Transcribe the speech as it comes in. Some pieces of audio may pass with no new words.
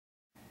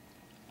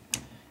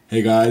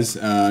Hey guys,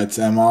 it's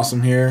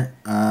Awesome here.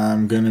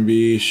 I'm going to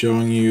be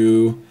showing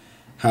you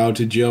how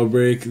to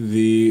jailbreak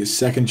the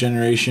second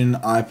generation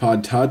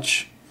iPod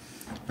Touch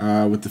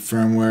with the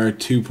firmware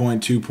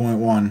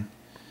 2.2.1.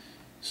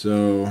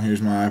 So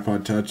here's my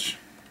iPod Touch.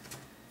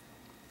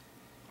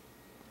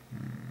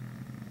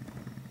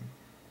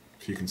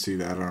 If you can see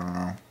that, I don't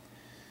know.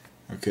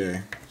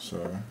 Okay,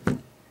 so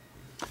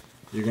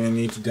you're going to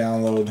need to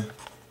download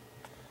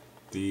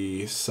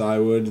the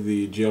Cywood,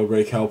 the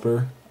jailbreak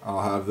helper.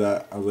 I'll have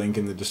a link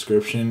in the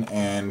description,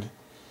 and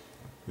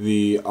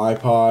the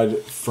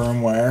iPod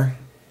firmware,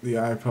 the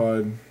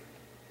iPod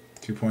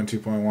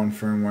 2.2.1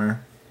 firmware.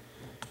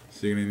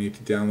 So you're going to need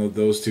to download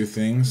those two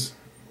things.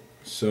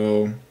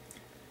 So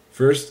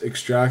first,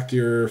 extract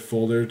your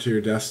folder to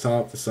your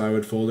desktop, the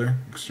Cywood folder.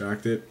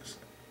 Extract it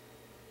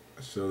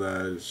so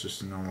that it's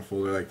just a normal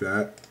folder like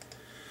that.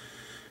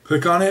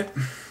 Click on it.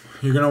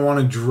 You're going to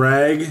want to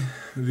drag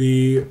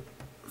the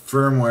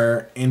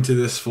firmware into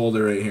this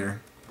folder right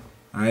here.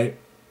 Alright,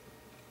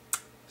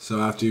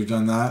 so after you've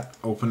done that,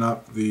 open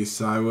up the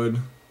Cywood.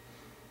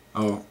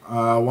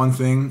 One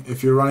thing,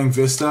 if you're running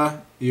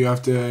Vista, you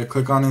have to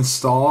click on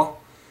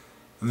Install,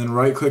 and then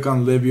right click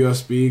on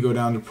libUSB, go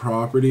down to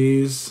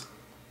Properties,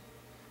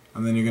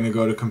 and then you're going to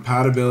go to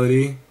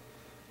Compatibility.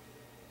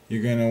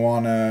 You're going to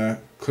want to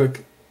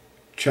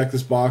check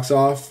this box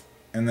off,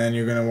 and then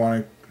you're going to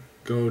want to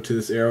go to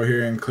this arrow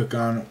here and click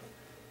on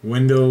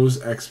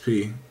Windows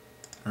XP.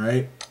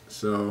 Alright,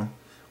 so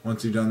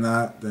once you've done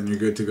that, then you're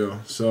good to go.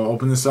 So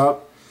open this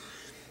up.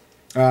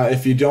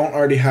 If you don't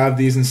already have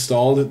these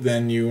installed,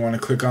 then you want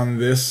to click on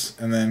this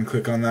and then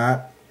click on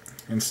that.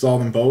 Install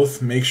them both.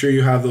 Make sure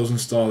you have those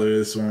installed or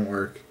this won't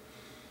work.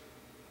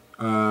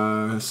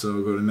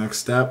 So go to next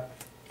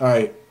step.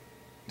 Alright,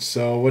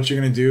 so what you're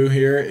going to do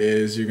here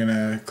is you're going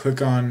to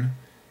click on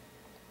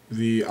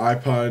the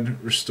iPod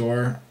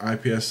restore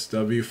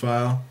IPSW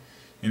file.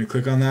 You're going to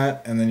click on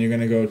that, and then you're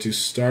going to go to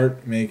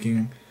start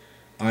making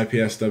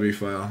IPSW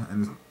file,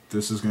 and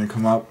this is going to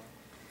come up.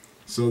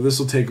 So this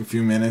will take a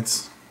few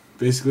minutes.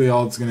 Basically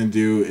all it's going to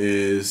do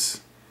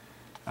is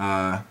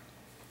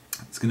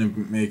it's going to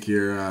make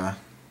your the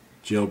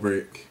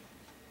jailbreak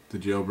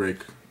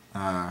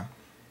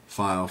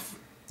file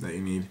that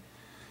you need.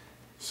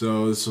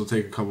 So this will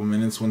take a couple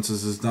minutes. Once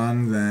this is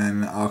done,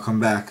 then I'll come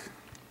back.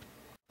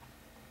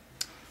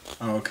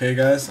 Okay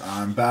guys,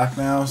 I'm back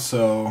now.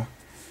 So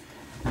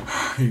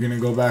you're going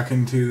to go back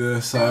into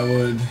the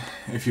Cywood.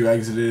 If you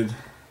exited,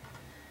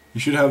 you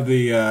should have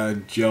the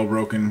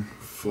jailbroken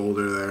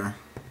folder there.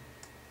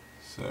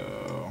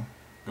 So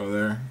go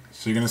there.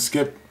 So you're going to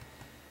skip,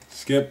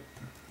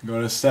 go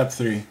to step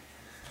 3.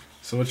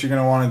 So what you're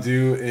going to want to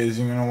do is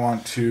you're going to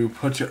want to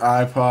put your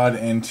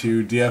iPod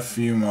into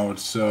DFU mode.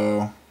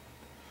 So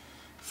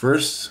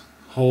first,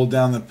 hold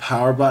down the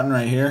power button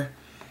right here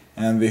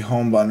and the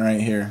home button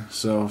right here.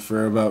 So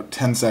for about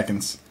 10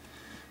 seconds.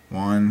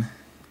 1,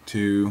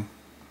 2,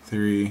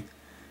 3,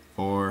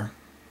 4,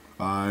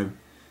 5,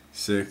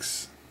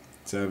 6,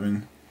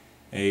 7,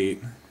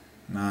 8,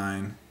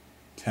 9,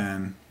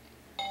 10.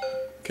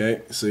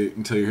 Okay, so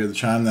until you hear the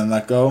chime, then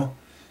let go,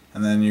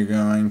 and then you're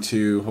going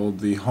to hold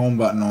the home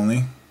button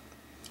only.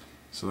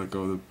 So let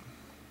go of the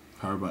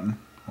power button,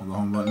 hold the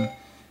home button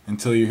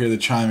until you hear the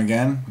chime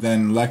again,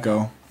 then let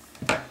go.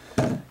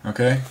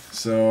 Okay,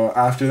 so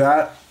after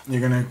that,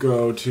 you're gonna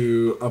go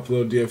to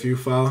upload DFU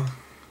file.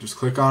 Just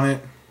click on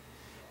it.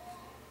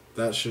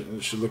 It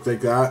should look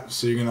like that.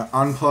 So you're gonna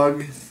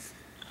unplug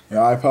your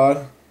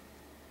iPod.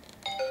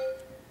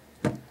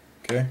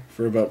 Okay,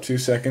 for about 2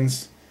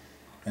 seconds,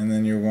 and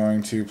then you're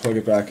going to plug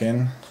it back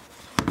in.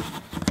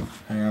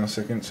 Hang on a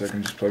second so I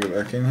can just plug it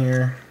back in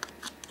here.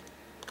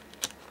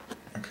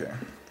 Okay,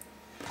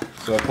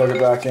 so I plug it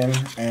back in,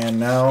 and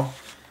now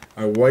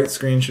a white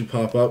screen should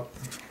pop up,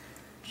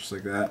 just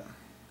like that.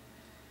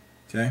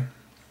 Okay,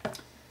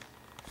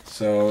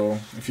 so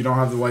if you don't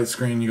have the white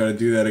screen, you got to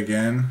do that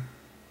again,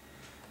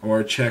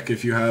 or check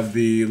if you have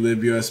the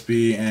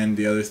libUSB and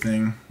the other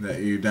thing that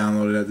you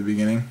downloaded at the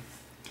beginning.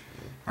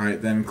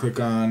 Alright, then click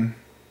on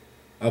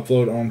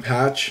upload own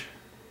patch,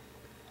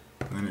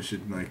 and then it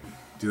should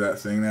do that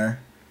thing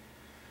there.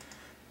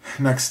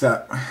 Next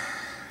step,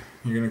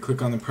 you're going to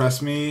click on the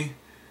press me,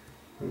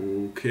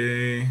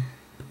 okay,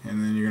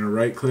 and then you're going to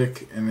right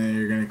click, and then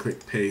you're going to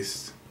click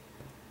paste.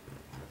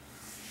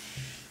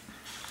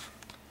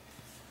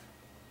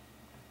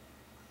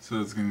 So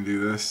it's going to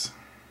do this.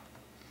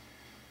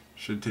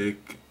 Should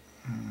take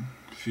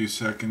a few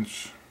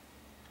seconds.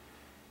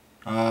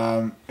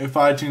 If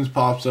iTunes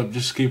pops up,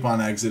 just keep on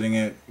exiting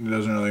it. It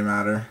doesn't really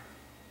matter.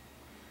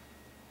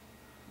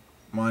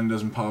 Mine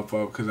doesn't pop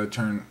up because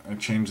I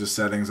changed the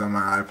settings on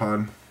my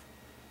iPod.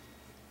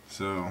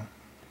 So,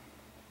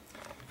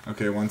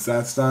 okay, once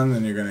that's done,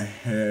 then you're gonna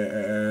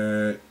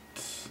hit.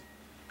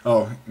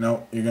 Oh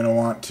no, you're gonna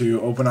want to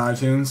open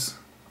iTunes.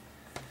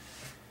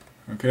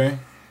 Okay,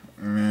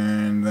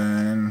 and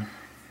then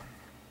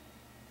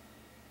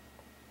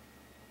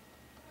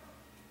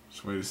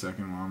just wait a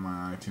second while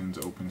my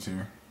iTunes opens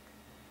here.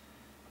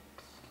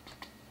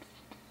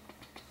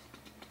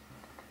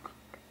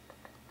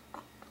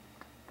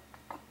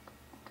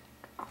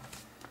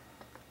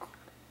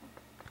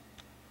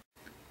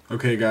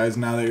 Okay guys,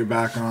 now that you're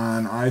back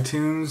on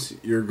iTunes,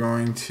 you're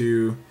going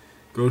to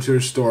go to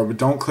restore, but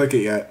don't click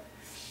it yet.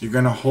 You're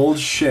going to hold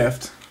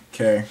shift,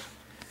 okay?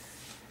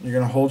 You're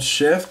going to hold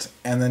shift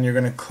and then you're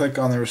going to click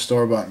on the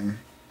restore button.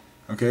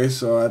 Okay,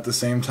 so at the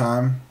same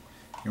time,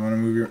 you want to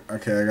move your,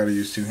 okay,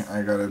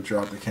 I gotta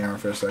drop the camera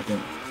for a second.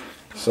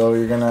 So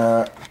you're going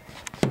to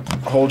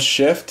hold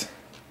shift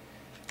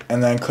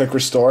and then click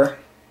restore.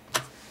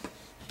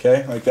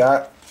 Okay, like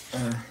that.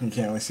 You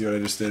can't really see what I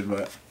just did,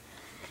 but...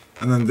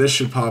 And then this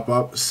should pop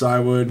up,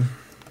 Cywood,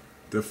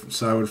 the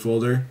Cywood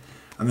folder.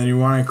 And then you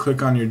want to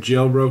click on your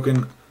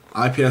jailbroken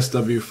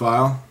IPSW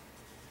file.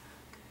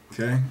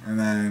 Okay, and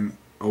then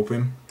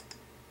open.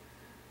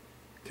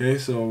 Okay,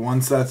 so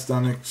once that's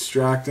done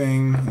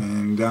extracting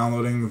and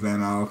downloading,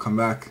 then I'll come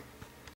back.